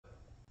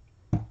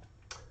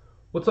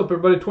What's up,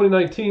 everybody?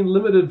 2019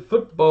 Limited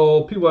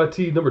Football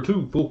PYT number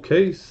 2 full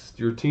case.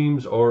 Your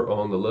teams are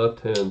on the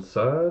left-hand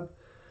side.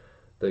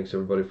 Thanks,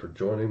 everybody, for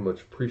joining.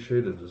 Much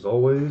appreciated, as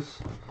always.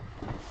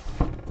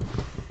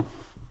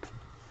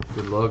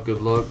 Good luck,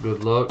 good luck,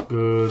 good luck,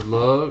 good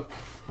luck.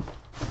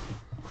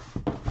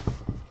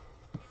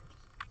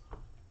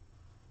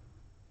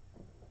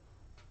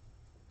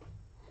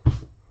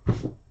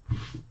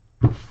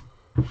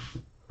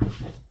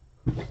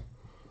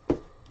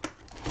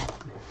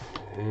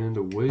 And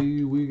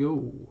away we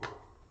go.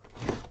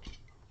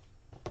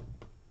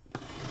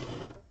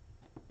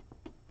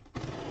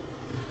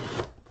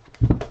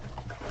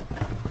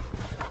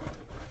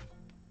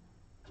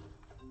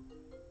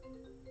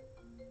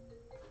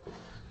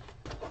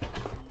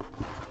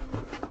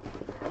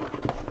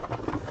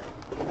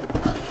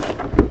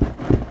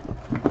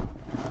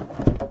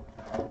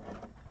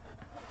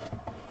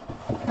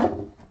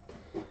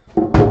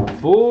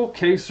 Full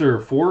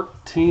caser,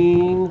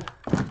 14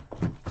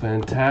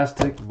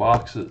 fantastic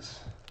boxes.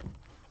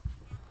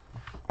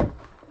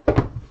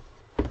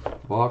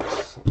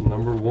 Box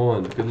number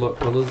 1. Good luck,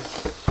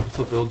 fellas. What's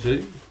up,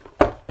 LJ?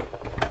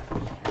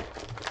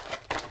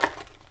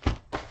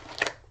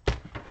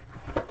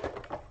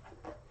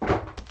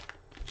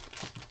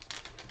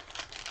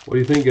 What do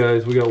you think,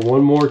 guys? We got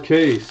one more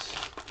case.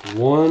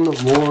 One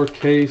more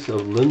case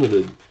of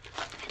limited.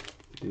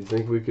 Do you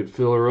think we could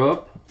fill her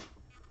up?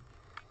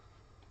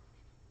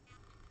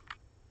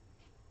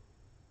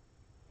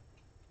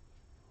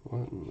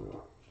 What in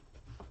the...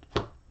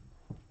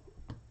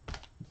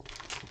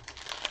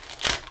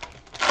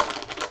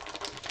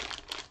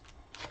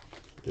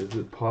 Is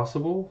it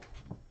possible?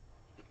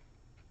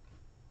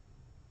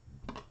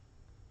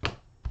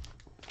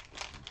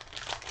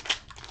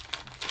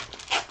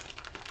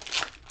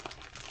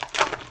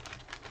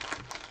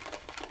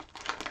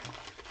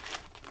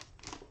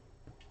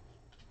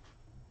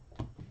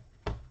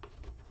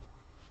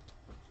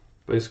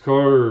 Base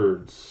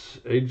cards: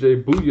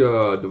 AJ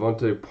Booyah,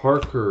 Devontae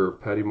Parker,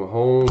 Patty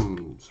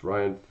Mahomes,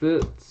 Ryan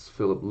Fitz,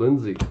 Philip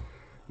Lindsay,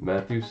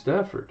 Matthew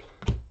Stafford,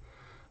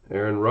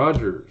 Aaron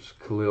Rodgers,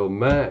 Khalil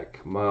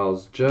Mack,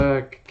 Miles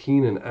Jack,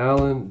 Keenan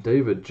Allen,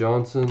 David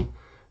Johnson,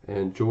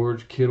 and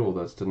George Kittle.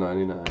 That's to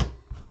 99.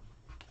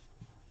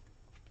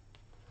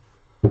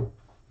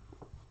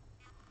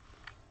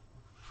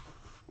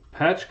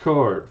 Patch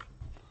card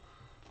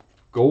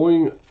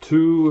going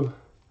to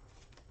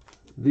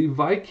the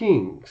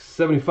Vikings,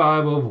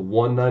 75 of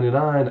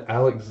 199,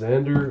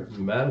 Alexander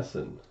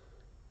Madison.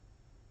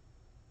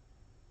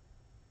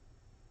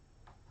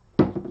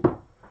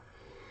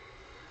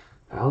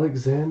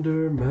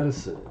 Alexander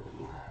Madison.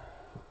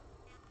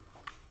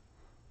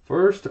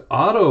 First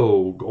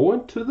auto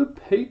going to the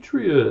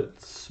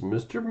Patriots,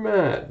 Mr.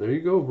 Matt. There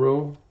you go,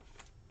 bro.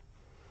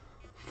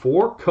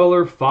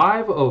 4-color,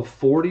 5 of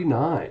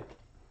 49.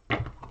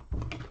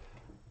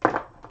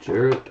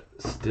 Jarrett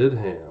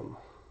Stidham.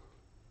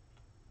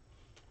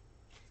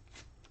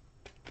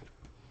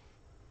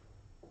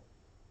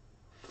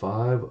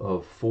 Five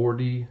of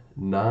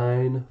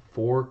 49,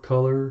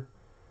 4-color.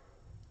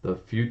 The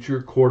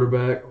future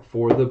quarterback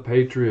for the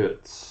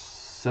Patriots.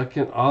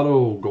 Second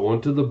auto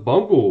going to the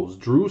Bungles,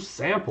 Drew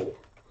Sample.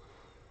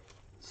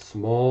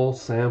 Small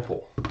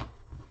sample.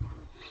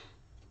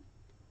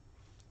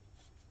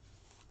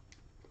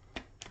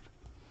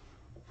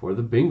 For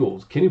the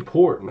Bengals, Kenny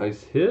Port,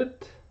 nice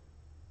hit.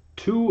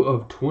 2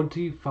 of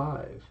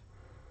 25.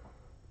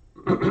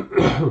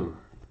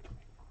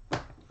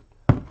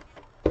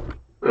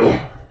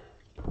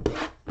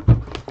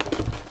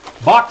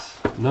 Box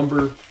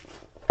number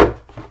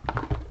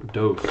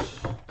dose.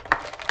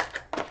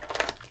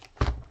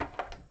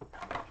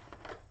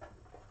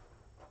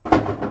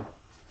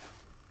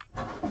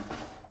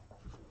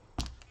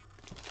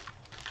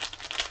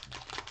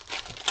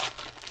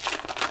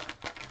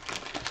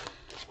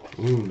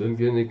 Didn't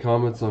get any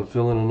comments on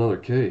filling another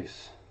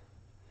case.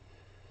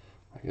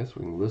 I guess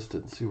we can list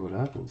it and see what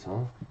happens,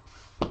 huh?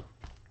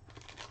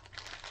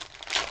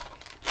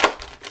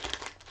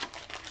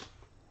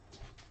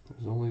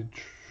 There's only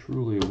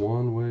truly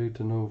one way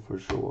to know for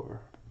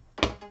sure.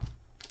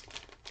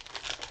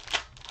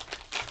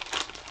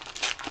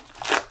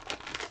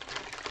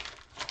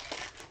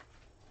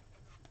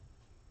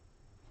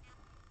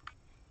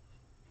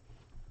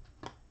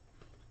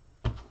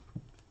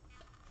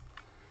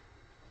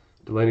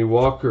 Delaney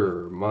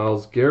Walker,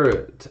 Myles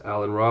Garrett,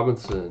 Allen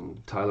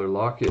Robinson, Tyler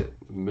Lockett,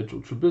 Mitchell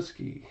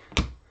Trubisky,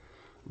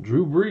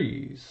 Drew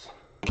Brees,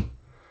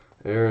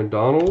 Aaron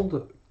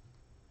Donald,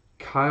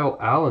 Kyle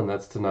Allen,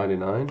 that's to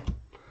 99,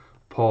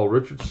 Paul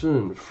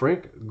Richardson,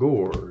 Frank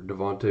Gore,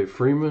 Devontae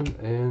Freeman,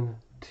 and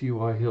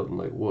T.Y. Hilton.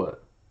 Like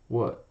what?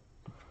 What?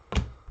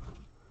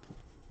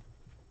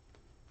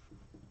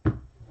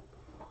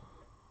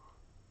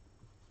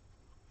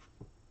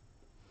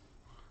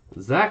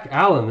 Zach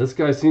Allen, this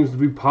guy seems to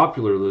be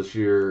popular this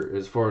year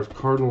as far as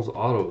Cardinals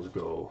autos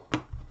go.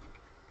 I'm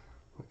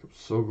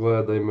so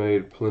glad they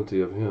made plenty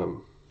of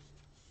him.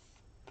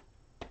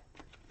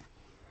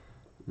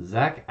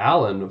 Zach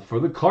Allen for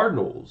the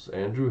Cardinals,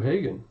 Andrew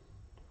Hagan.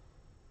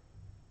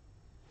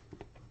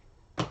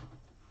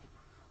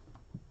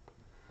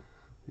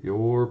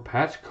 Your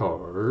patch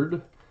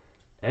card,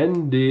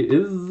 Andy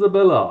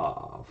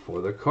Isabella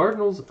for the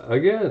Cardinals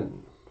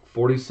again.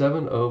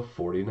 47 of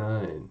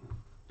 49.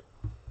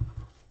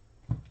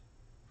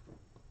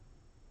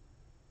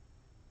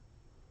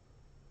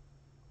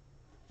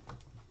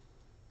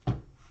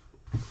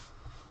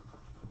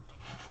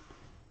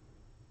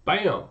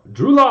 Bam!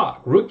 Drew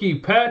Lock, rookie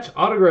patch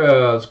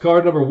autographs.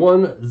 Card number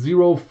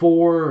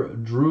 104,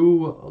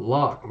 Drew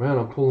Lock. Man,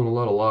 I'm pulling a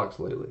lot of locks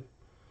lately.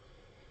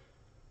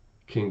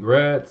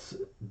 Congrats,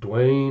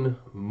 Dwayne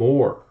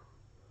Moore.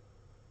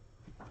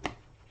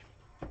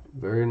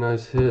 Very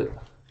nice hit,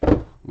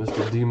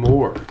 Mr. D.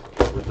 Moore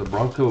with the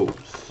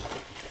Broncos.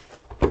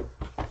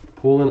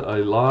 Pulling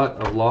a lot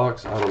of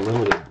locks out of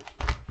limited.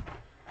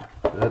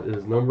 That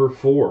is number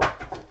 4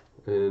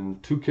 in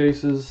 2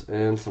 cases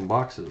and some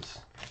boxes.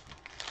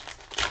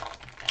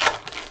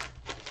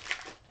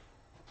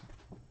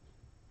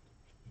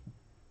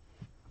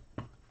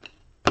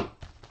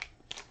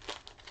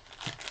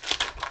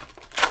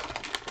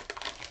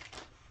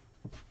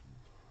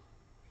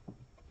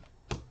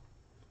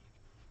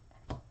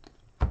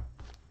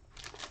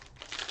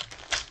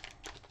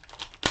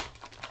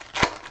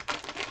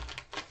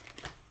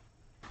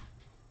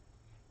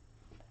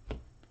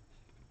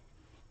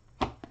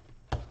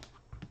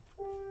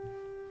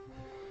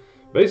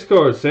 Base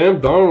card,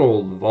 Sam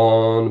Darnold,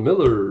 Von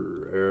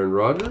Miller, Aaron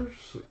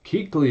Rodgers,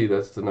 Kuechly,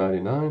 that's the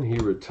 99, he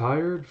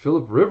retired,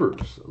 Phillip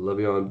Rivers,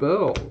 Le'Veon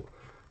Bell,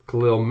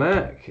 Khalil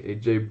Mack,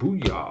 AJ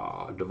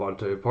Bouye,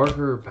 Devontae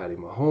Parker, Patty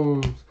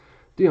Mahomes,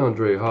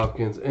 DeAndre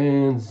Hopkins,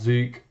 and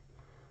Zeke.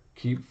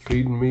 Keep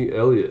feeding me,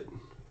 Elliott.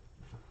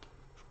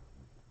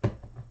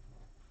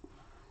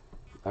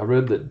 I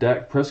read that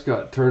Dak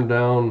Prescott turned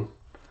down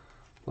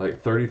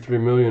like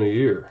 $33 million a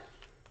year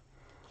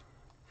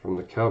from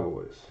the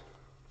Cowboys.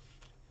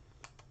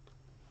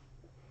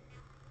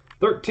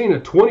 13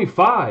 of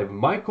 25,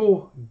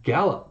 Michael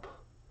Gallup.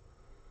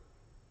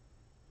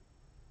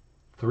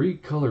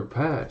 3-color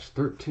patch,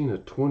 13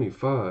 of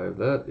 25.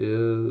 That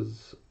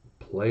is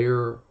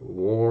player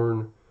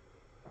worn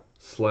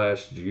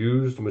 /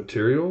 used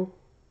material.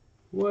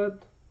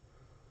 What?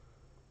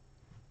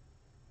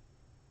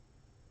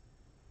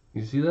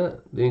 You see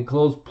that? The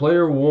enclosed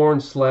player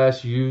worn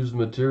 / used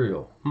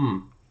material.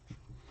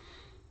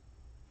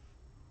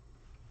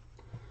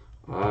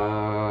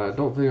 I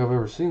don't think I've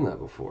ever seen that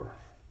before.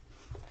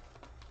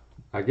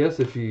 I guess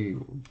if he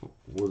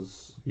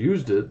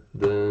used it,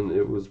 then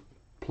it was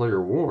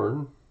player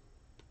worn.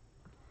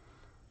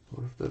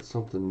 What if that's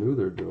something new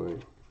they're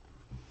doing?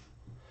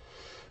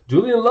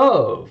 Julian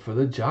Love for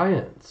the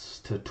Giants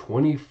to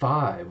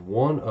 25.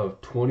 1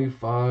 of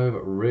 25,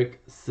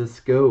 Rick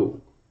Cisco.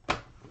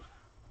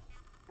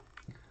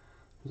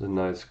 There's a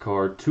nice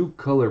card.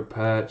 2-color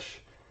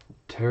patch,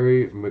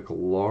 Terry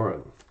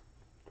McLaurin.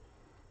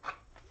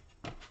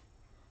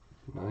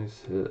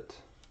 Nice hit.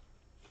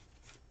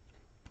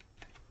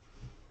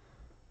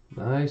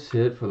 Nice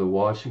hit for the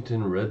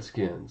Washington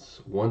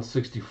Redskins.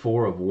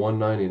 164 of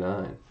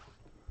 199.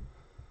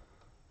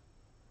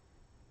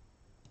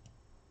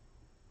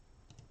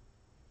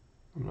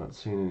 I'm not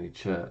seeing any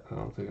chat. I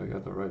don't think I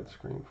got the right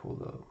screen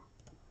pulled up.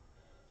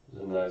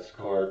 There's a nice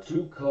card.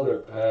 2-color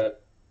patch.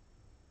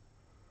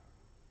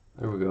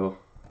 There we go.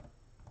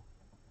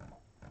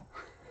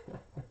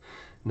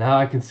 Now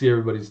I can see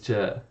everybody's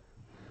chat.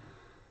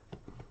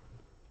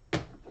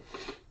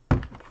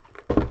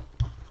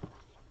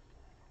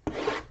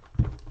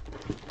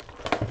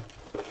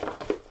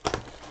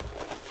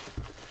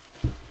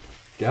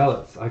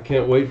 Gallus, I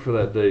can't wait for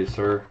that day,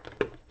 sir.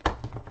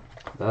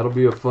 That'll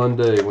be a fun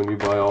day when you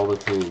buy all the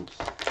teams.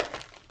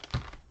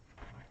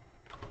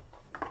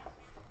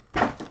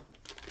 I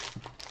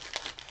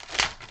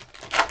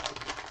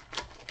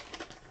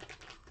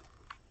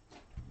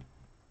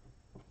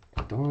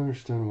don't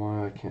understand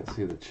why I can't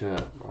see the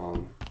chat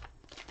on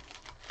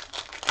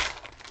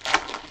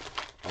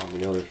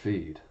the other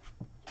feed.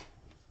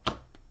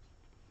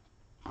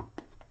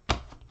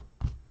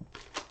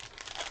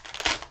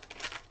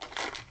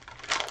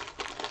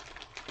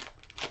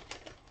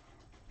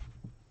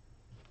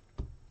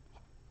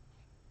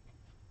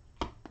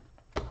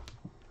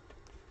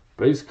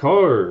 Base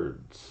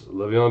cards,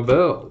 Le'Veon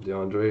Bell,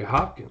 DeAndre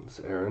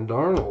Hopkins, Aaron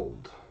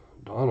Donald,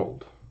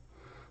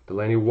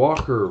 Delaney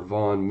Walker,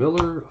 Von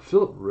Miller,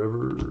 Phillip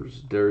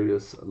Rivers,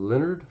 Darius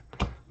Leonard,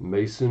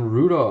 Mason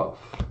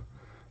Rudolph,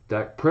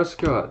 Dak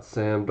Prescott,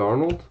 Sam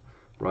Darnold,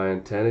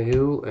 Ryan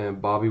Tannehill, and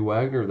Bobby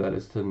Wagner. That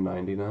is to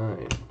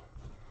 99.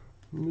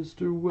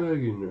 Mr.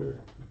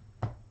 Wagner.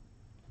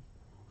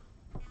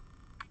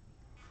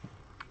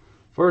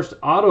 First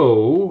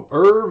auto,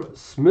 Irv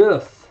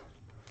Smith.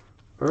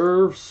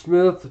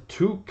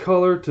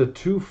 2-color to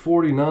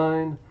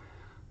 249.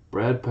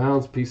 Brad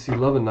Pounds, PC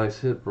Lovin', nice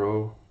hit,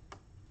 bro.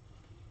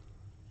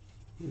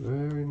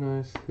 Very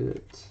nice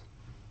hit.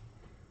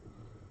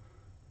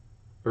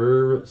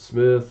 Irv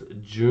Smith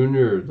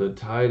Jr., the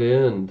tight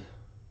end.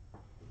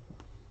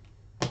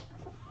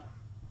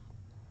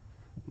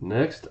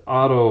 Next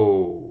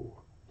auto,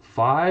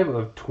 5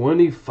 of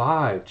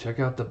 25. Check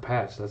out the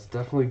patch. That's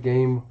definitely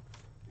game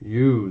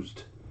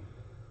used.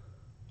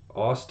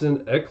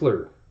 Austin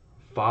Eckler,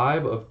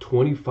 5 of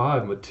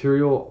 25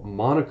 material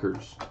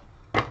monikers.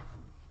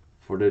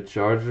 For the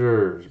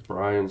Chargers,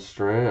 Brian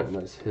Strand.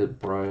 Nice hit,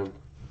 Brian.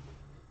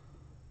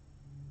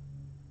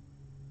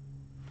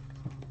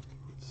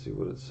 Let's see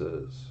what it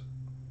says.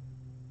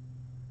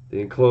 The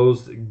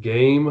enclosed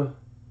game.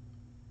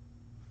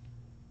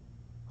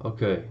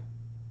 Okay.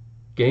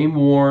 Game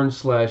worn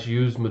 /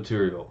 used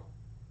material.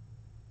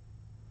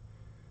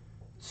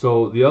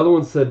 So the other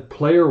one said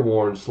player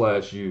worn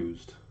 /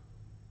 used.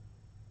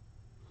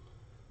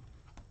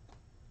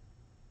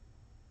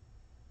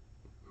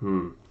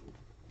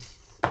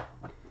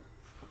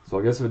 So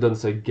I guess if it doesn't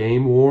say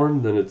game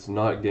worn, then it's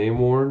not game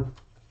worn.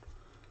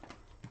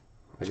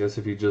 I guess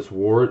if you just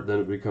wore it, then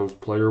it becomes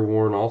player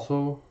worn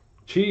also.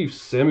 Chiefs,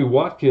 Sammy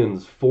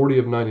Watkins, 40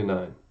 of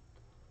 99.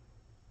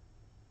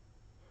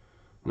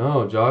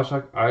 No, Josh,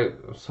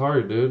 I'm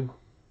sorry, dude.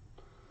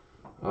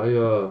 I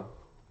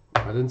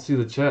didn't see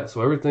the chat,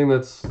 so everything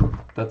that's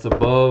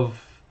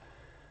above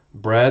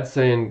Brad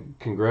saying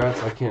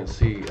congrats, I can't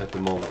see at the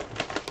moment.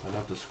 I'd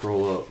have to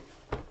scroll up.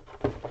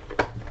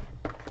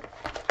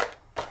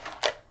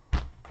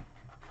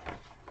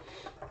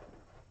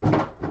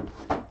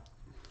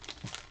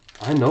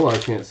 I know I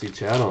can't see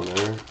chat on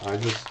there. I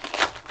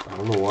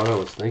don't know what I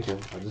was thinking.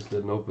 I just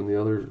didn't open the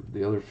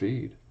other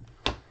feed.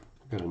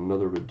 Got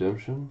another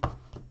redemption.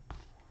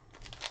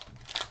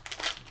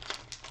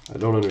 I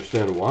don't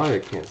understand why I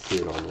can't see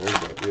it on there,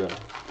 but yeah.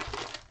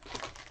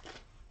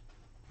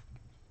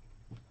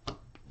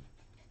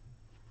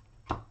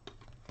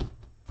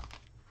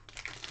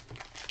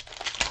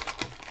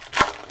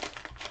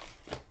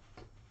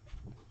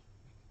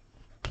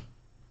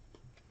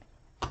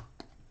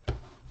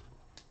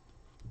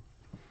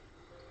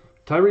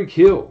 Tyreek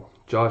Hill,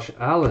 Josh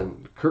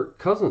Allen, Kirk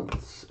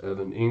Cousins,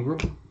 Evan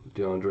Ingram,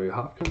 DeAndre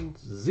Hopkins,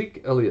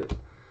 Zeke Elliott,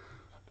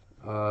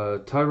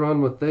 Tyrann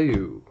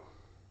Mathieu,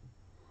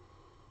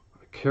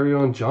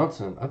 Kerryon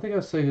Johnson. I think I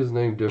say his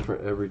name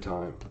different every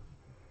time.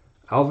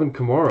 Alvin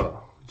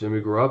Kamara,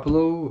 Jimmy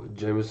Garoppolo,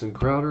 Jamison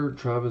Crowder,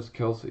 Travis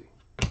Kelce.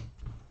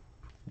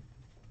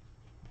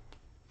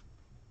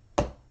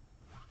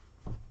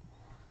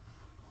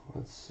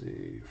 Let's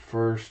see.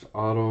 First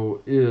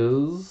auto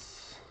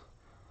is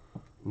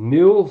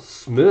Neil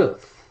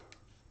Smith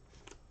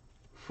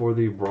for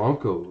the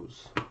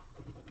Broncos,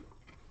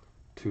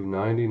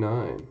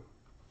 $2.99.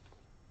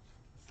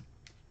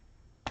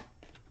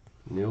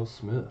 Neil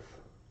Smith.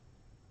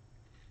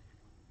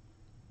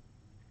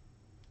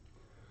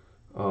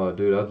 Oh,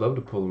 dude, I'd love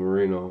to pull a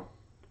Marino.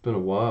 It's been a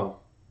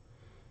while.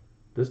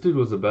 This dude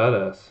was a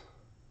badass.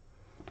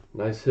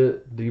 Nice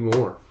hit, D.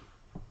 Moore.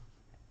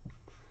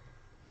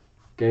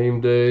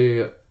 Game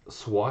day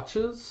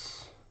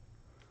swatches.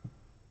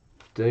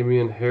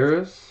 Damian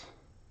Harris,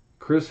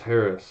 Chris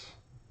Harris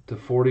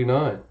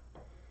 /49.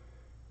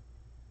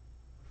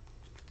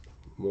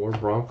 More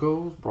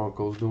Broncos.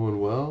 Broncos doing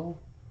well.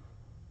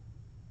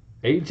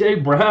 A.J.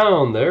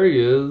 Brown, there he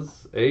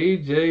is.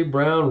 A.J.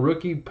 Brown,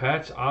 rookie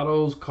patch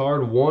autos,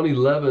 card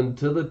 111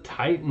 to the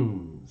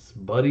Titans.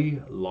 Buddy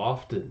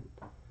Lofton.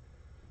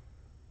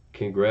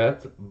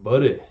 Congrats,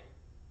 buddy.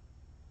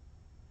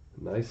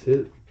 Nice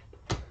hit.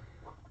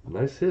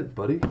 Nice hit,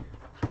 buddy.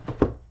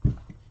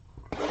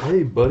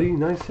 Hey, buddy.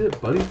 Nice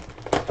hit, buddy.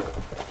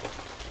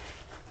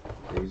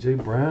 A.J.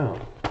 Brown.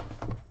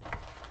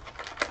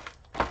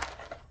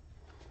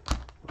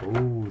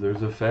 Oh,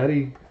 there's a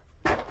fatty.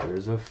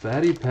 There's a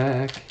fatty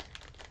pack.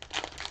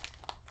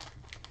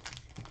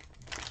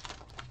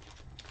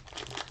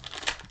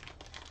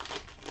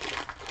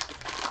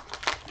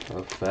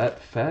 A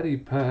fatty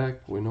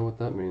pack. We know what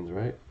that means,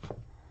 right?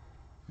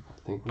 I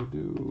think we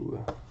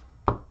do.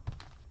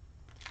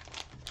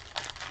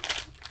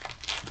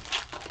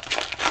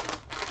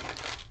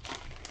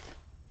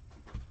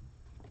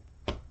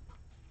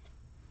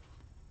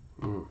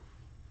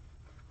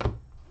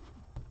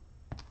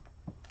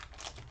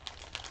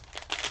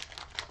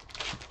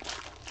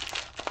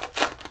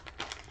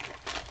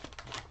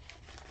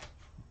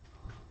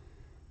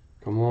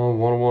 Come on,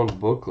 101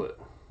 booklet.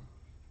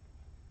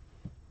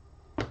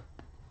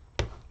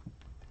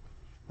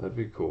 That'd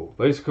be cool.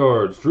 Base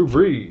cards, Drew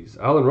Brees,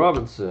 Allen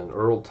Robinson,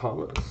 Earl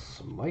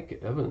Thomas,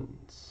 Mike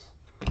Evans,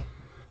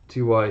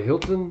 T.Y.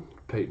 Hilton,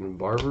 Peyton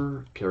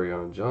Barber,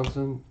 Kerryon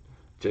Johnson,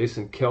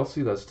 Jason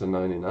Kelce, that's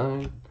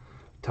 /99,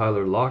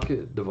 Tyler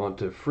Lockett,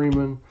 Devonta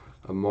Freeman,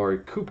 Amari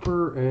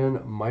Cooper,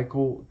 and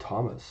Michael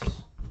Thomas.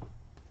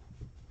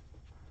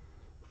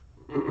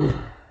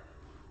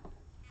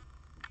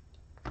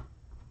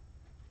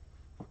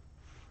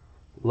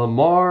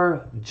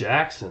 Lamar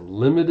Jackson,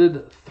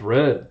 limited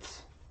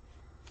threads.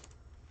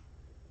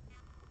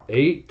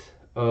 8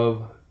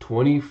 of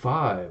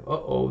 25.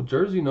 Uh-oh,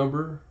 jersey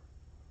number.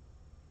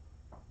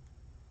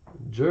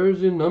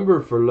 Jersey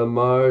number for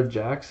Lamar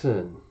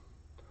Jackson.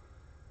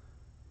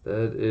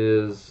 That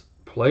is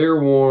player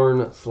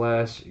worn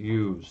 /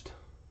 used.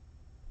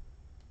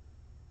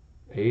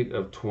 8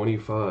 of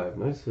 25.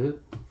 Nice hit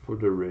for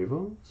the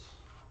Ravens.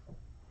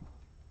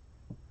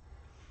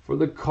 For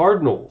the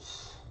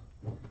Cardinals,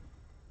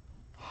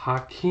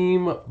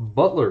 Hakeem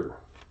Butler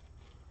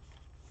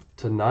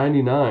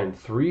 /99.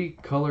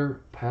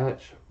 3-color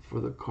patch for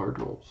the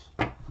Cardinals.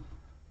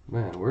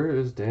 Man, where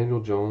is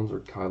Daniel Jones or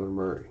Kyler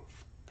Murray?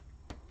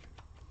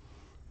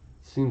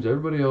 Seems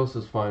everybody else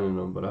is finding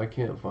them, but I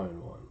can't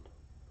find one.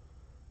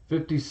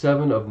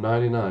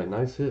 57/99.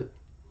 Nice hit.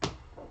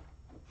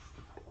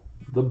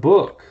 The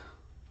book.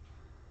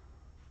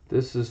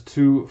 This is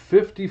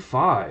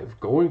 /55.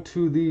 Going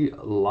to the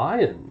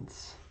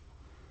Lions.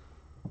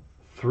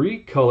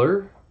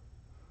 3-color.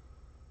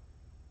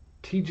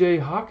 TJ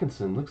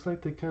Hawkinson. Looks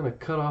like they kind of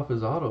cut off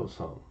his auto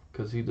some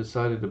because he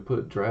decided to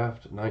put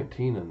draft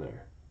 19 in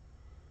there.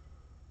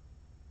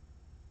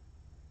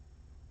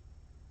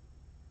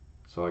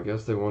 So I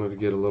guess they wanted to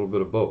get a little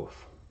bit of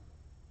both.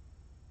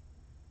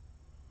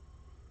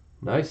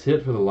 Nice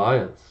hit for the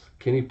Lions.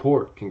 Kenny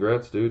Port,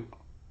 congrats, dude.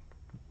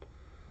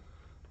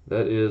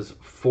 That is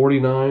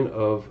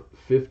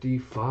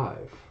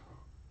 49/55.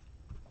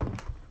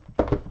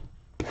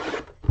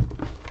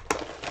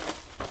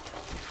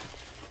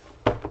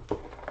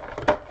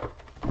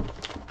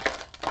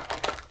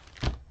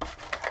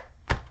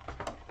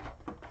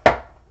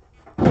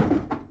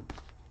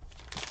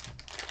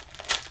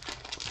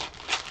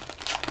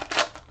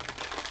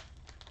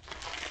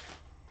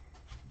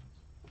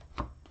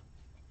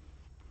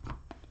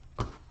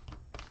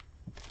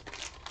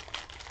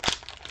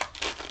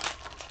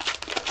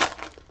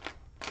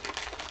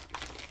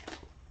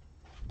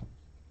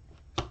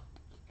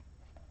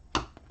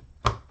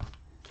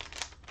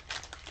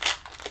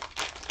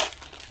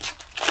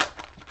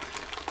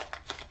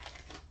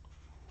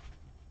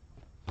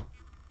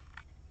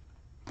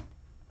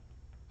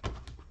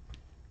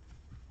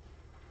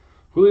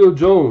 Julio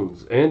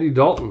Jones, Andy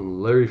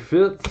Dalton, Larry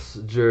Fitz,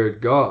 Jared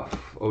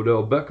Goff,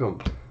 Odell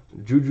Beckham,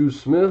 Juju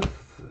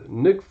Smith,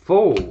 Nick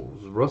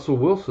Foles, Russell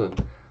Wilson,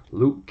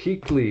 Luke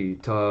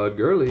Kuechly, Todd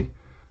Gurley,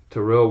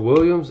 Terrell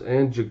Williams,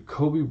 and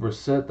Jacoby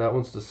Brissett. That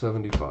one's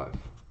 /75.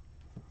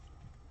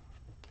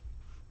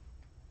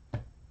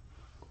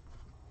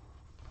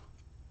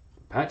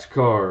 Patch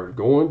card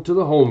going to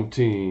the home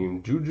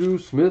team. Juju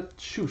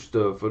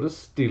Smith-Schuster for the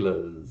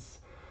Steelers.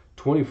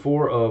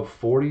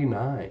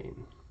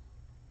 24/49.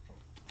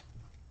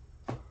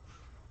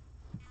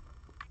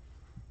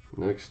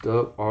 Next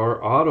up,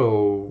 our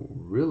auto.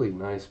 Really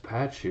nice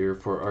patch here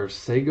for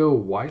Arcega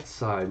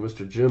Whiteside,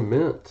 Mr. Jim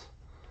Mint.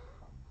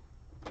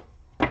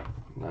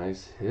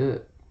 Nice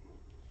hit.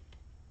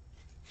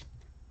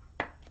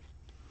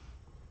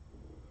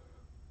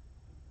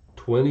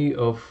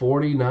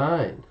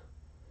 $20/49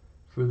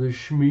 for the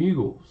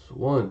Schmeagles.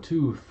 1,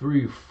 2,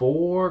 3,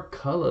 4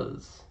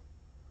 colors.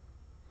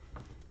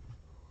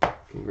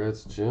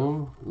 Congrats,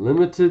 Jim.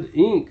 Limited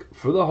ink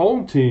for the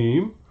home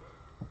team.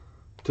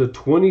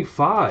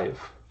 /25,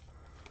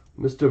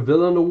 Mr.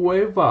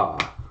 Villanueva.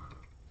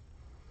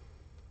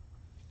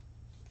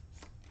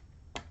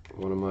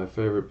 One of my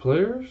favorite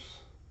players,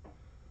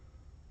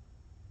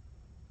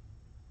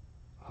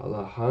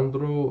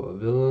 Alejandro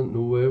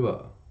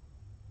Villanueva.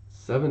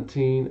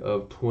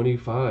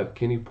 17/25.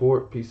 Kenny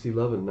Port,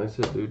 PC11. Nice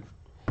hit, dude.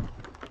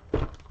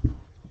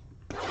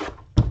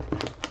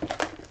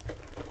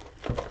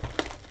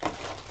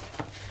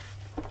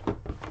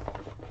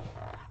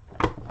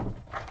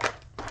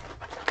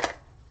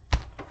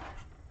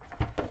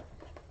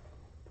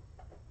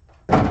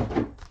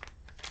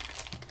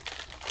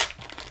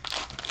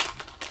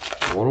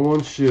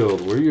 One-on-one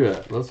shield. Where you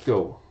at? Let's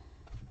go.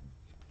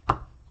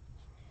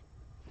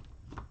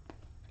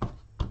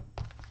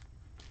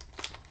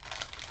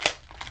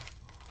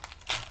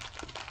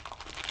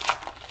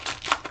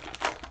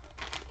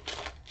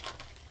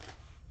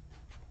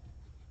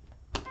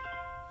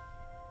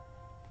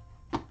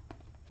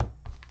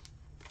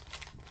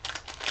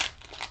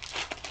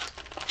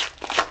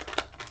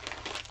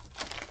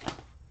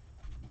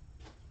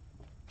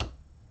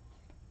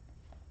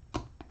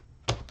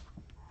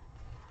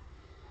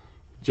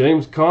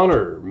 James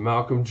Conner,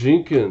 Malcolm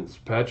Jenkins,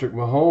 Patrick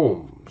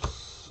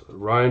Mahomes,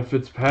 Ryan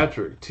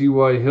Fitzpatrick,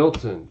 T.Y.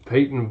 Hilton,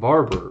 Peyton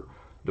Barber,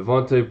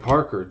 Devontae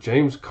Parker,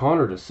 James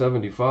Conner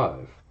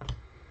 /75.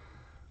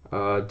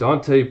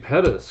 Dante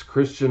Pettis,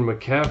 Christian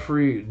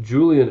McCaffrey,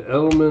 Julian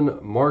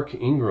Edelman, Mark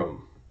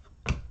Ingram.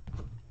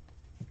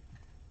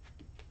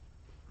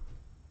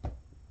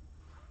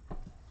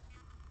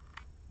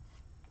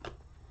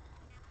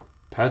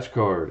 Patch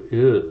card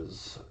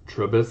is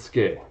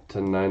Trubisky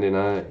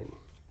 /99.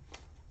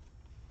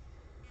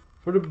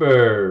 For the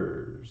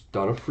Bears,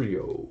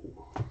 Donofrio.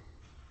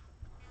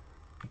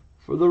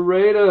 For the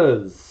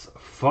Raiders,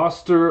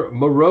 Foster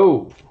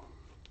Moreau.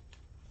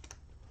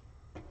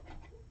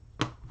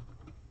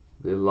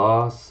 The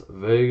Las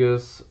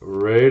Vegas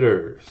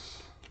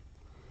Raiders.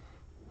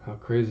 How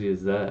crazy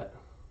is that?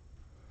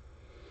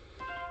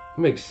 It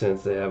makes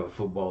sense they have a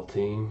football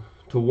team.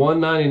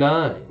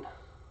 /199.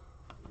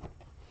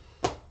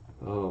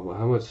 Oh,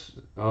 how much?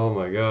 Oh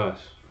my gosh.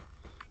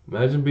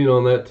 Imagine being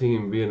on that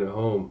team, being at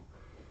home,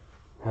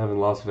 having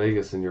Las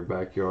Vegas in your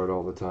backyard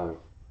all the time.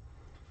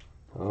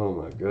 Oh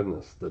my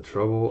goodness, the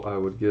trouble I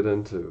would get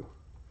into.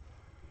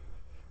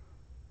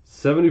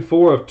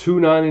 74 of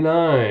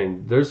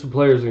 299. There's some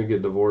players going to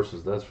get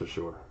divorces, that's for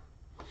sure.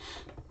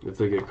 If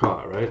they get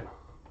caught, right?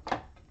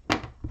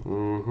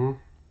 Mm-hmm.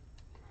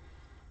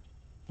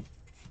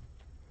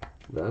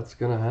 That's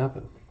going to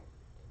happen.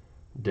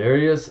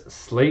 Darius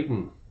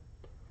Slayton.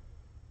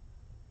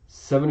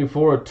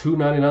 74 of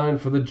 299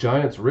 for the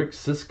Giants. Rick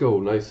Cisco,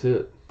 nice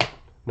hit.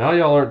 Now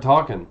y'all aren't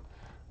talking.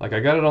 Like,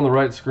 I got it on the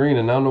right screen,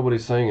 and now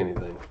nobody's saying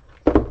anything.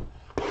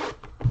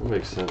 That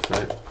makes sense,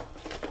 right?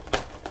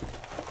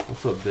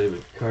 What's up,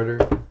 David Carter?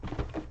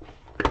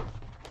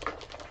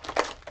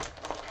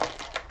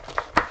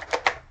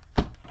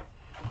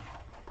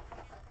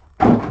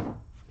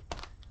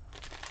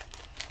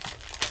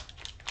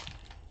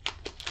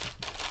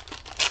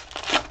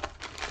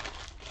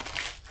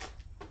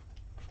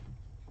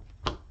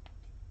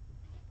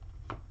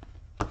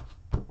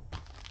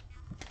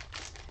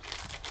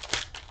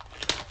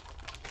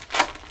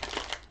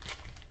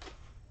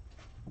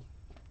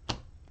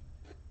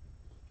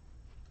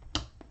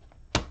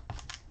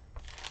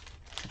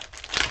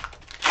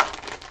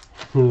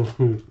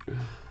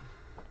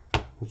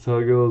 That's how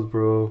it goes,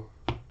 bro.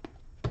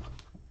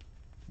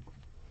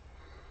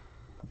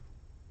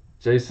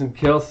 Jason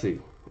Kelsey,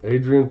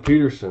 Adrian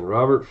Peterson,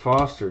 Robert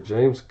Foster,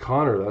 James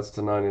Conner, that's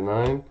to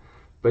 99.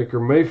 Baker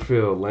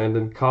Mayfield,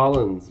 Landon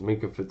Collins,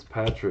 Minkah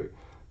Fitzpatrick,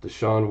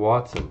 Deshaun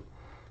Watson,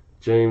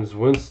 James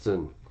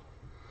Winston,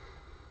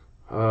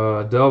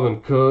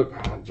 Delvin Cook,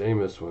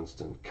 Jameis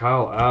Winston,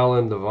 Kyle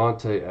Allen,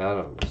 Devontae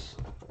Adams.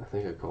 I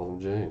think I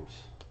called him James.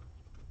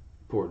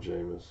 Poor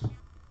Jameis.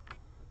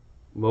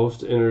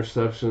 Most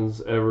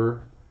interceptions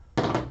ever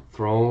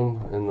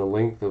thrown in the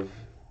length of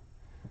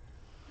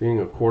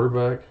being a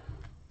quarterback.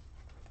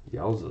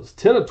 Yowzas.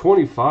 10 of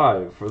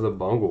 25 for the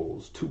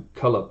Bungles.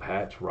 2-color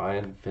patch,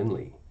 Ryan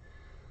Finley.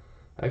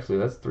 Actually,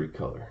 that's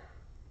 3-color.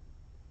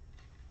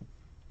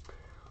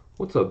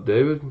 What's up,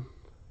 David?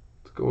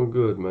 It's going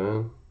good,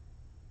 man.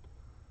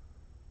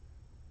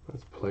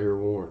 That's player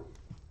worn.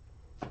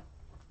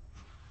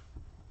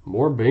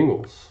 More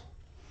Bengals.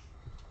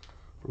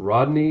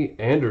 Rodney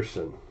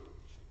Anderson.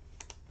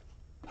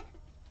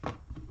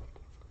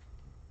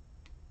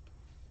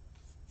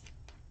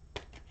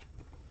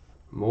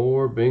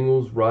 More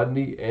Bengals,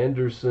 Rodney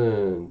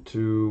Anderson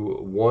to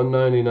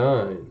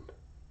 199.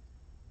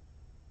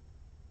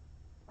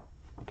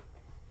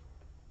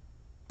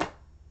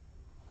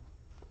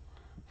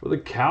 For the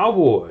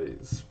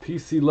Cowboys,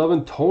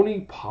 PC11,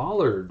 Tony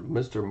Pollard,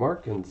 Mr.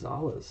 Mark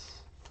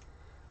Gonzalez.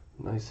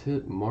 Nice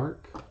hit,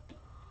 Mark.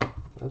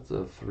 That's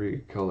a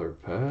 3-color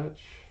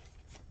patch.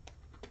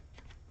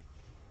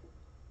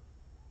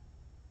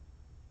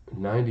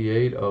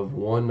 98 of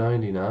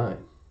 199.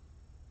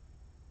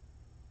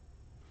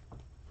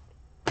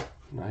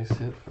 Nice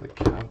hit for the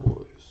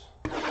Cowboys.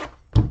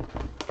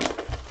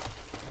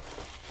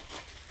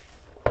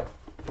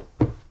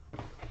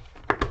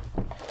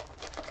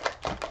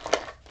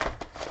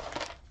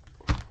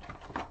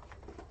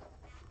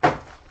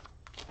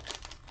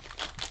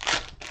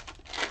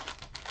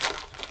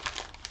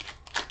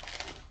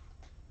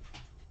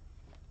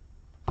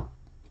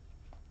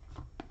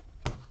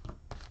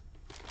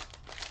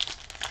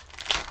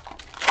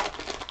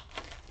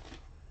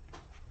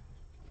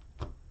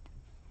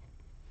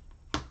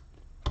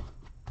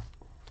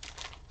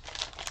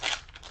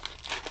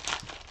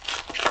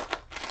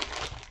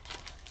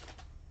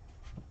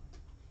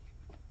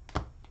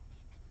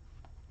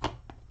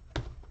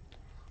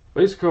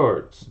 Base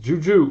cards,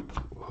 Juju,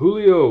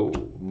 Julio,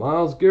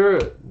 Myles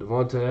Garrett,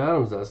 Devontae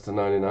Adams, that's to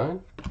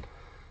 99.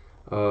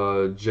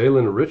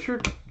 Jalen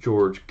Richard,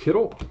 George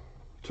Kittle,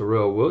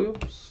 Terrell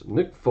Williams,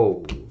 Nick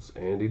Foles,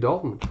 Andy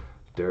Dalton,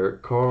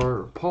 Derek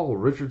Carr, Paul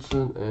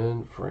Richardson,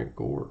 and Frank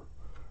Gore.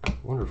 I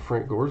wonder if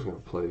Frank Gore's going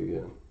to play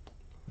again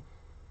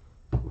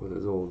with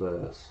his old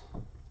ass.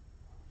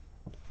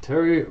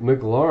 Terry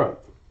McLaurin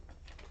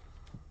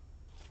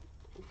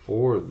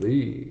for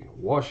the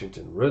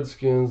Washington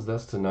Redskins,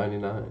 that's to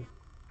 99.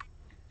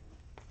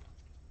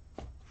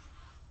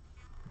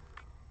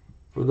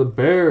 For the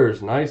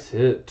Bears, nice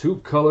hit.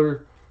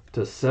 2-color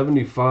to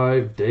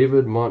 75,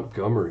 David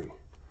Montgomery.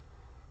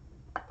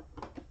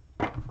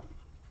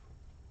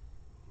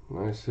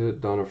 Nice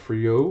hit,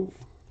 Donofrio.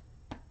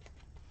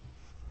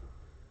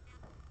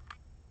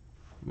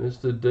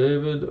 Mr.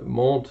 David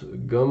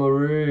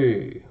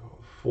Montgomery,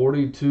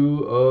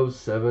 42 of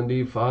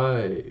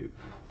 75.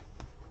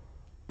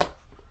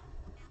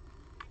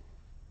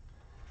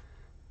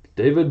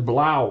 David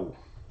Blau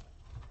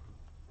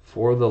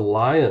for the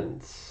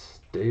Lions.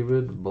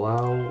 David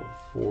Blau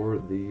for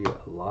the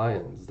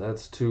Lions.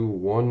 That's to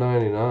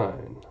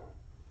 199.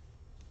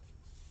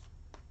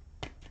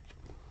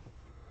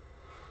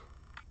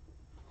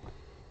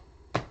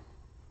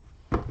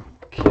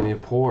 Kenny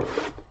Port.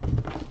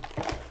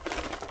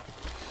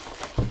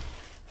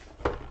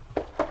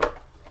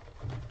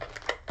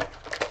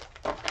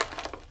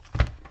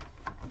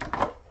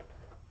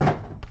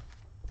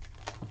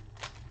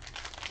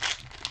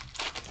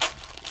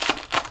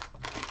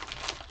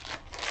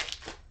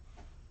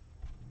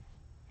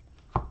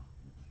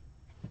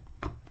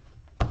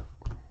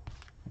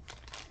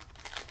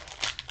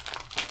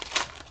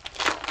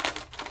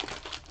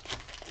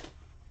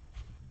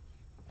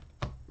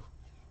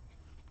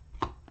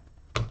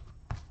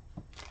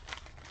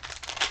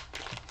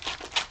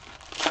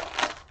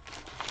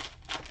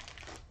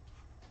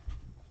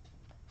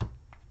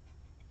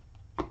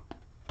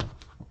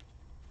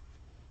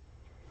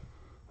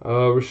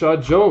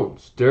 Rashad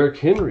Jones, Derrick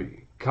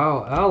Henry,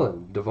 Kyle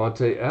Allen,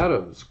 Devontae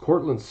Adams,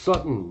 Cortland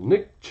Sutton,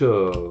 Nick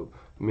Chubb,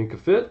 Minka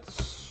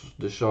Fitz,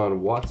 Deshaun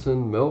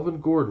Watson, Melvin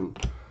Gordon,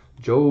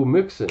 Joe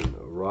Mixon,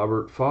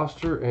 Robert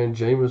Foster, and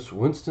Jameis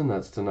Winston.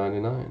 That's to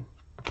 99.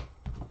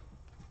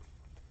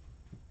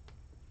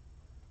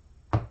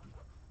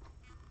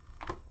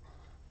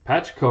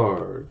 Patch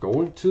card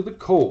going to the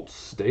Colts.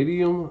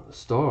 Stadium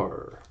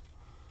Star.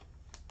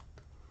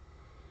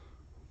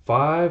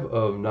 5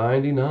 of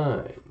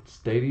 99.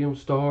 Stadium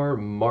Star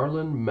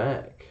Marlon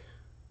Mack.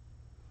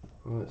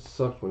 Oh, that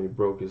sucked when he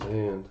broke his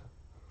hand.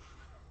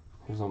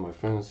 He was on my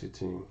fantasy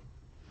team.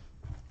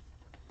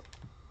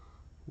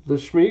 The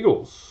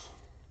Schmeagles.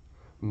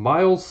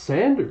 Miles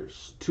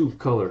Sanders. Tooth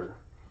color.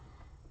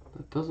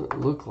 That doesn't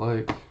look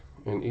like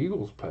an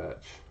Eagles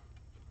patch.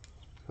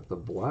 It's got the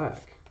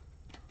black.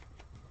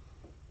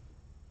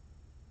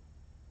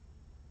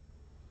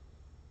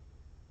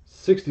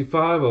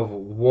 65 of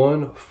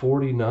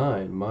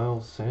 149,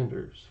 Miles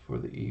Sanders for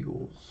the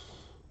Eagles.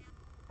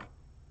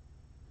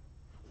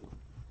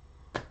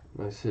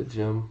 Nice hit,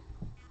 Jim.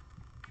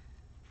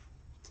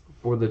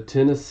 For the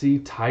Tennessee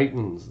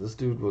Titans, this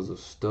dude was a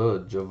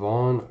stud.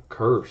 Javon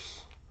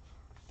Curse.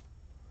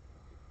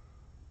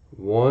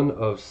 1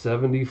 of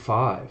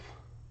 75.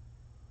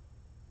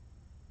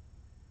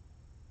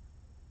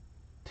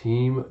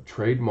 Team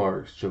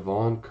trademarks,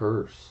 Javon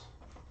Curse.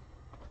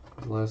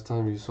 The last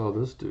time you saw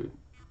this dude?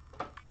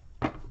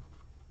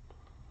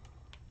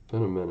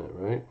 Been a minute,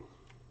 right?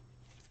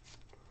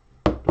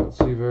 Don't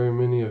see very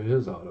many of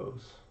his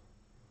autos.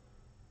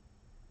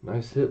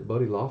 Nice hit,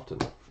 Buddy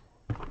Lofton.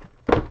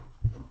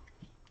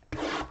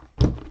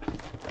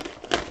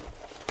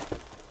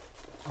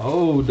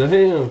 Oh,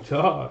 damn,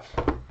 Josh.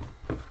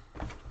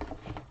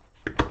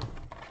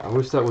 I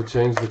wish that would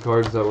change the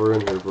cards that were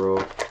in here, bro.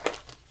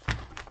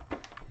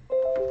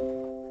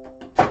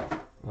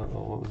 Uh-oh,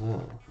 what was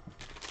that?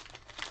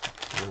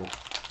 Yeah.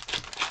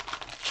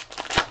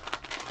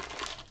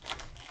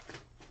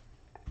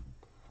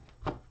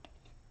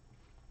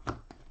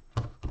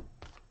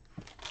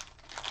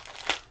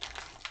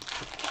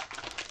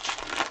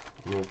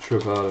 I'm going to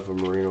trip out if a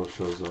Marino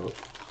shows up.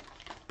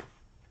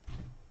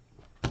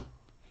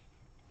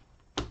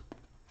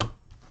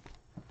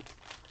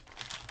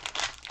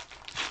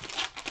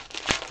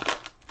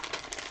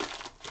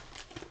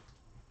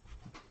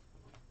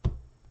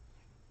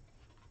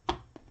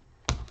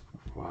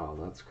 Wow,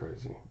 that's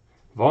crazy.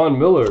 Von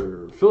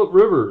Miller, Phillip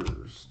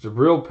Rivers,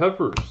 Jabril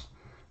Peppers,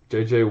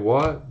 J.J.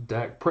 Watt,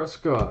 Dak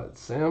Prescott,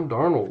 Sam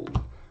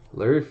Darnold,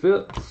 Larry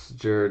Fitz,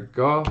 Jared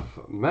Goff,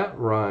 Matt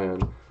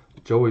Ryan,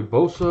 Joey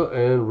Bosa,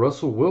 and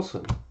Russell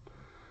Wilson.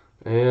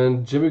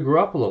 And Jimmy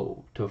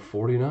Garoppolo to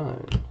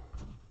 49.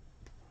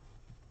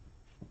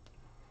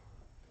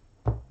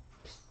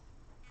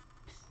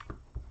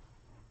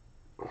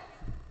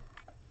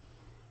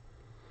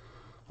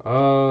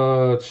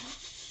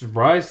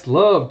 Bryce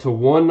Love to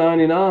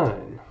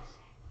 199.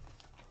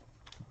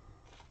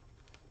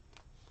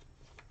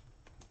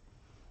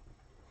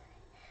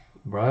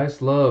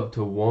 Bryce Love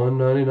to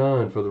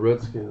 199 for the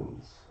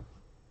Redskins.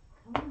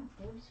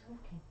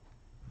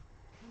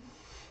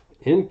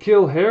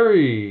 N'Keal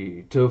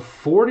Harry to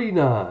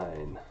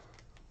 49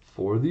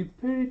 for the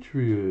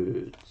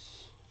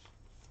Patriots.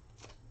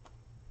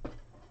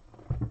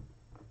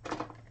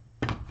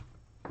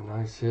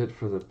 Nice hit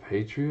for the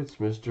Patriots,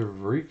 Mr.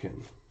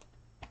 Vreeken.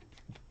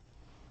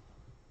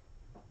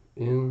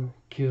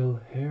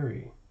 N'Keal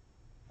Harry.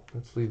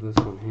 Let's leave this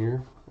one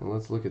here and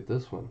let's look at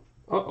this one.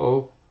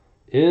 Uh-oh.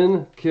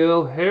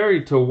 N'Keal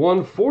Harry to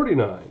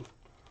 149.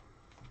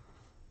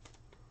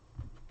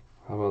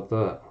 How about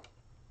that?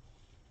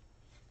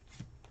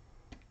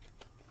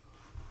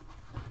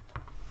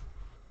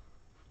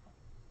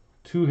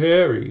 Two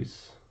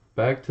Harrys,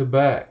 back to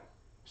back,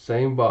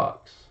 same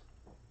box.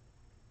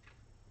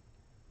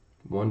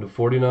 1 to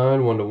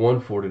 49, 1 to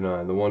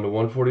 149. The 1 to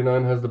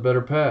 149 has the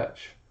better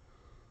patch.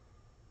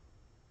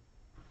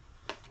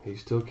 He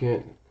still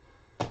can't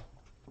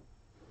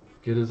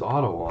get his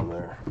auto on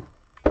there.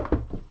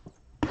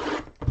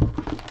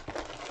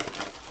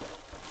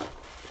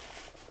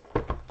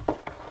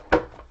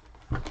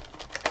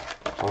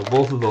 On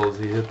both of those,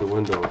 he hit the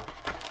window,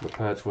 the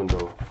patch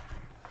window.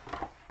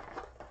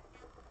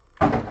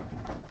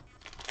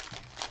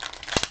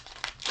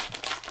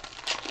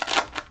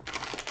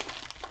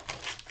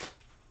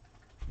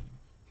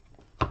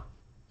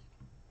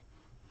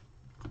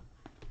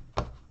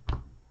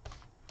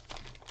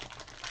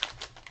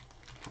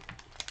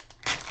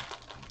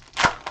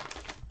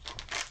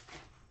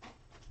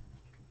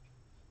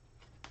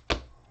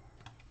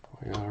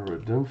 We got a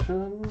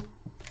redemption.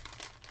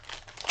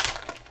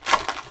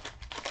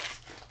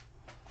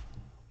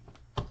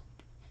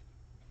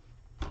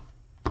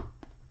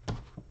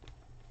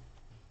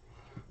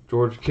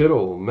 George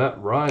Kittle,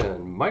 Matt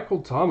Ryan,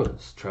 Michael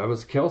Thomas,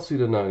 Travis Kelce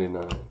to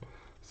 99,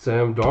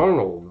 Sam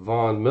Darnold,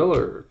 Von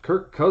Miller,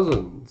 Kirk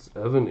Cousins,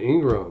 Evan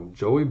Ingram,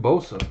 Joey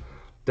Bosa,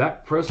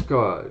 Dak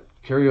Prescott,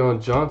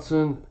 Kerryon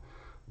Johnson,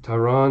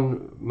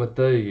 Tyrann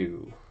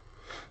Mathieu.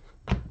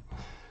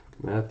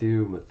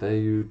 Matthew,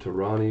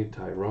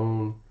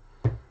 Tyrone.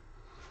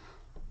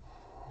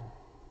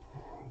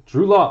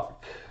 Drew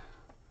Lock.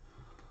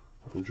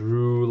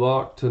 Drew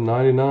Lock to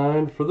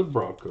 99 for the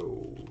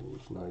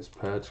Broncos. Nice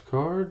patch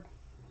card.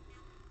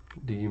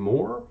 D.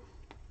 Moore.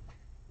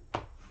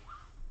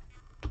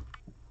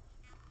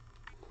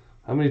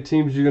 How many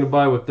teams are you going to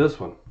buy with this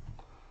one?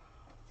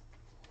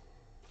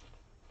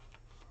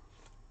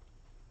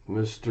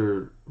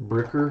 Mr.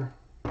 Bricker.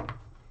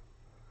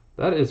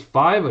 That is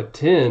 5 of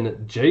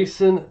 10.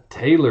 Jason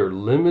Taylor,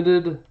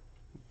 limited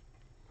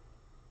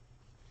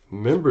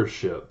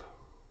membership.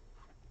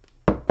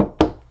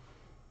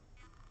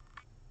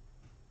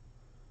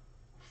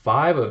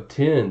 5 of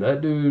 10.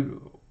 That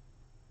dude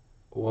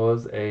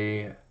was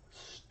a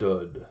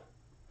stud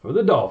for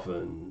the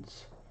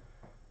Dolphins.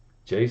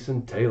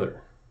 Jason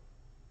Taylor.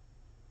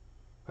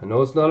 I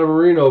know it's not a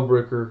Merino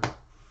Bricker.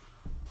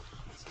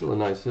 It's still a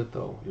nice hit,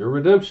 though. Your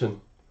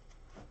redemption.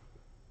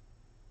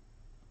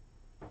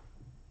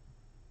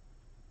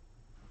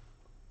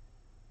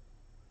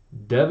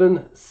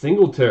 Devin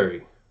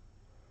Singletary.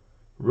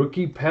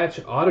 Rookie patch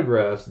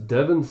autographs.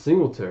 Devin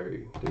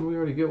Singletary. Didn't we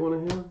already get one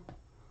of him?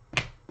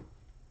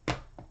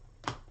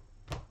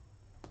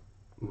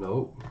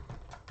 Nope.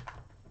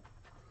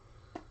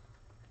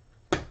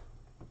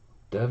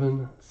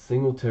 Devin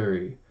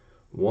Singletary.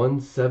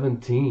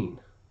 117.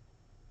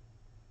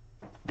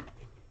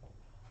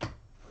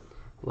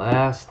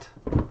 Last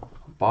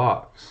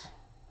box.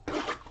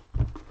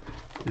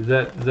 Is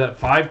that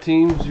 5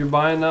 teams you're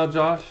buying now,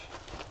 Josh?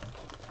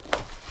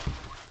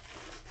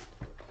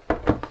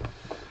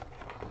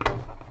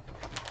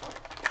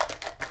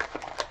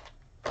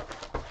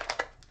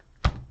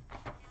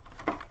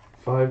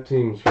 Five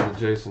teams for the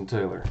Jason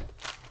Taylor.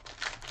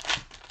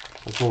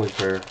 That's only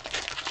fair.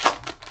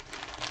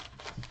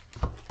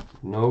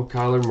 No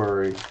Kyler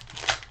Murray.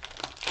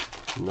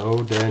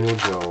 No Daniel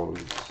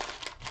Jones.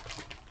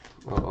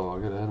 Uh-oh, I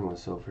got ahead of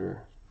myself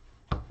here.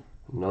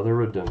 Another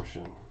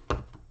redemption.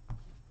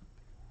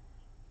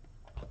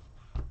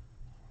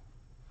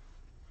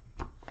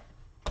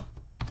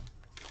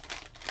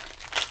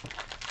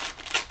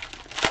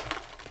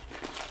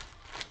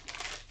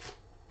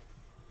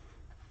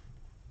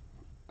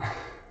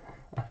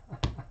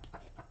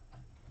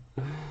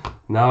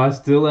 Now I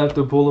still have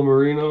to pull a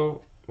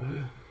Merino.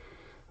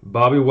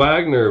 Bobby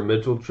Wagner,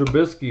 Mitchell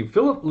Trubisky,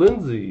 Philip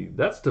Lindsay.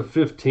 That's to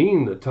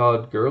 15. The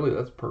Todd Gurley.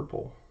 That's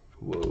purple.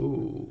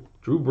 Whoa.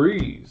 Drew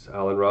Brees,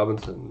 Allen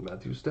Robinson,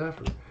 Matthew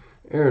Stafford,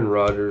 Aaron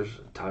Rodgers,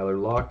 Tyler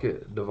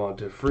Lockett,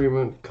 Devonta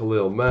Freeman,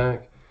 Khalil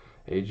Mack,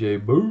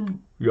 AJ Boo,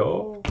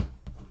 y'all.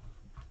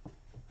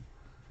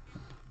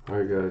 All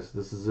right, guys,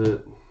 this is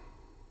it.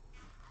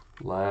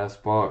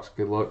 Last box.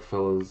 Good luck,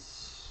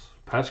 fellas.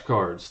 Patch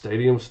card,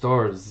 Stadium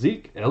Stars,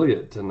 Zeke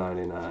Elliott to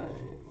 99.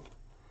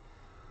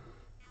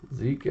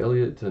 Zeke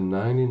Elliott to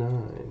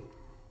 99.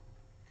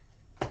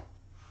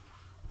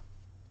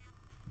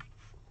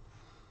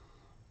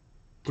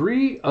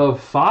 Three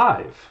of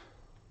 5.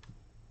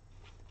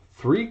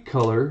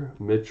 3-color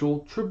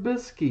Mitchell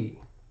Trubisky.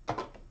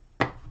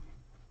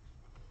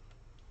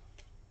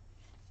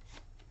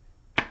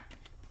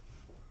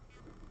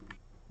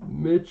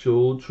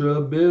 Mitchell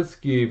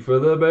Trubisky for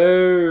the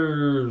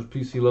Bears.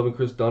 PC loving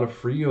Chris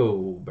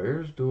Donofrio.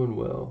 Bears doing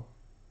well.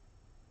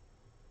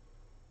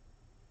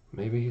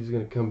 Maybe he's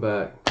going to come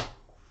back.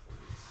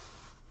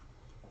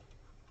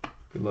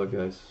 Good luck,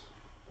 guys.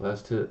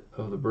 Last hit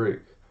of the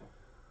break.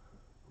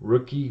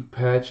 Rookie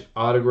patch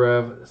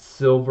autograph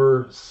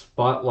silver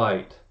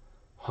spotlight.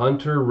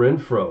 Hunter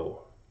Renfrow.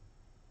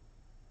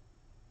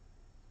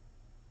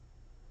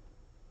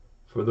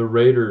 For the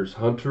Raiders,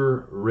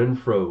 Hunter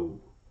Renfrow.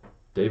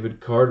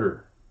 David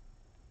Carter.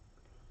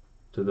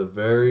 To the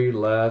very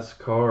last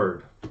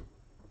card.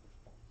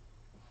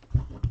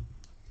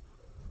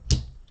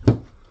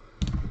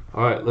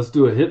 All right, let's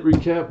do a hit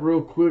recap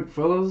real quick,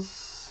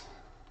 fellas.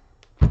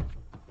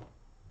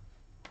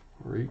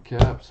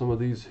 Recap some of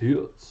these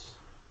hits.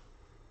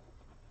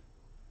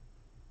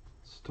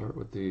 Start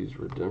with these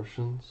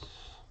redemptions.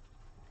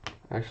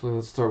 Actually,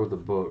 let's start with the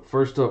book.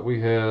 First up,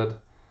 we had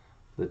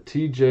the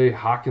TJ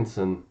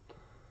Hawkinson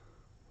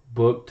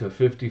book to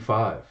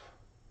 55.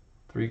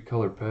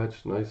 3-color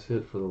patch, nice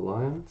hit for the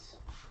Lions.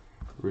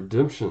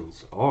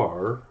 Redemptions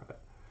are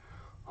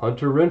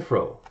Hunter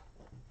Renfrow,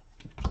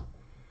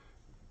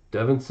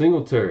 Devin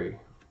Singletary,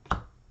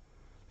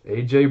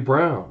 AJ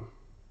Brown,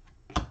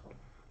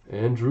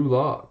 and Drew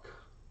Lock.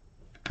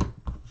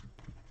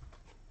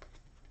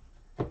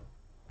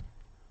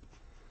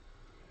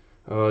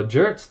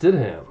 Jarrett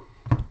Stidham,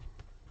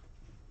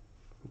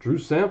 Drew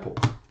Sample,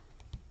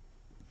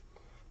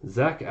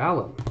 Zach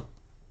Allen,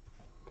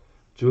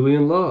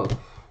 Julian Love,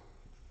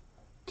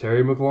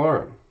 Terry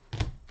McLaurin,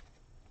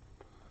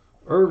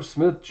 Irv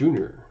Smith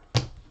Jr.,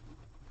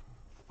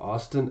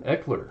 Austin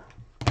Eckler,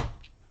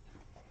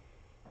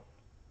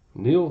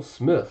 Neil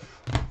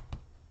Smith,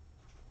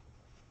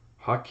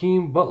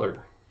 Hakeem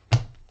Butler,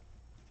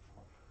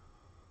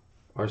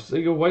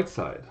 Arcega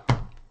Whiteside,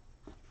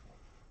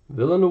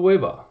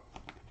 Villanueva,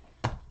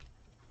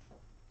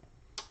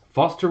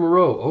 Foster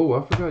Moreau. Oh,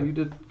 I forgot you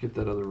did get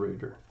that other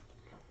Raider.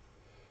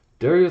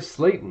 Darius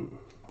Slayton.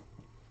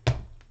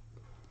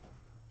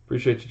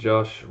 Appreciate you,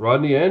 Josh.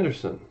 Rodney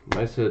Anderson.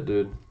 Nice hit,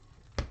 dude.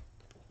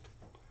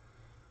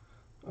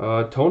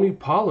 Tony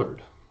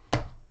Pollard.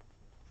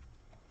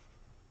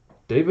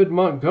 David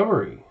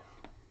Montgomery.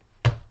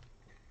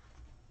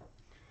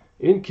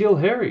 Inkill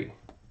Harry.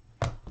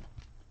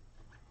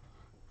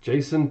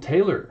 Jason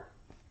Taylor.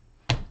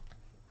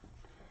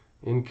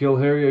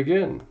 Inkill Harry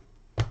again.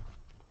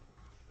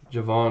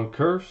 Javon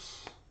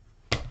Curse.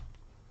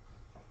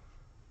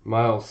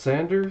 Miles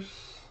Sanders.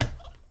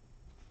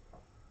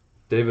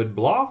 David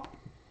Blau.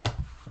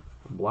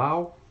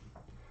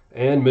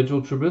 And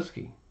Mitchell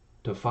Trubisky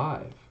to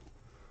 5.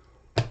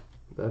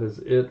 That is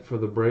it for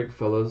the break,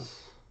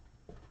 fellas.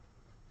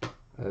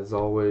 As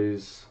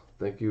always,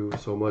 thank you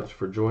so much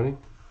for joining.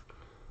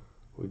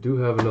 We do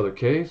have another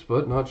case,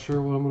 but not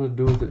sure what I'm going to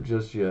do with it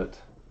just yet.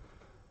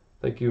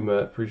 Thank you,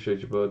 Matt. Appreciate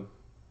you, bud.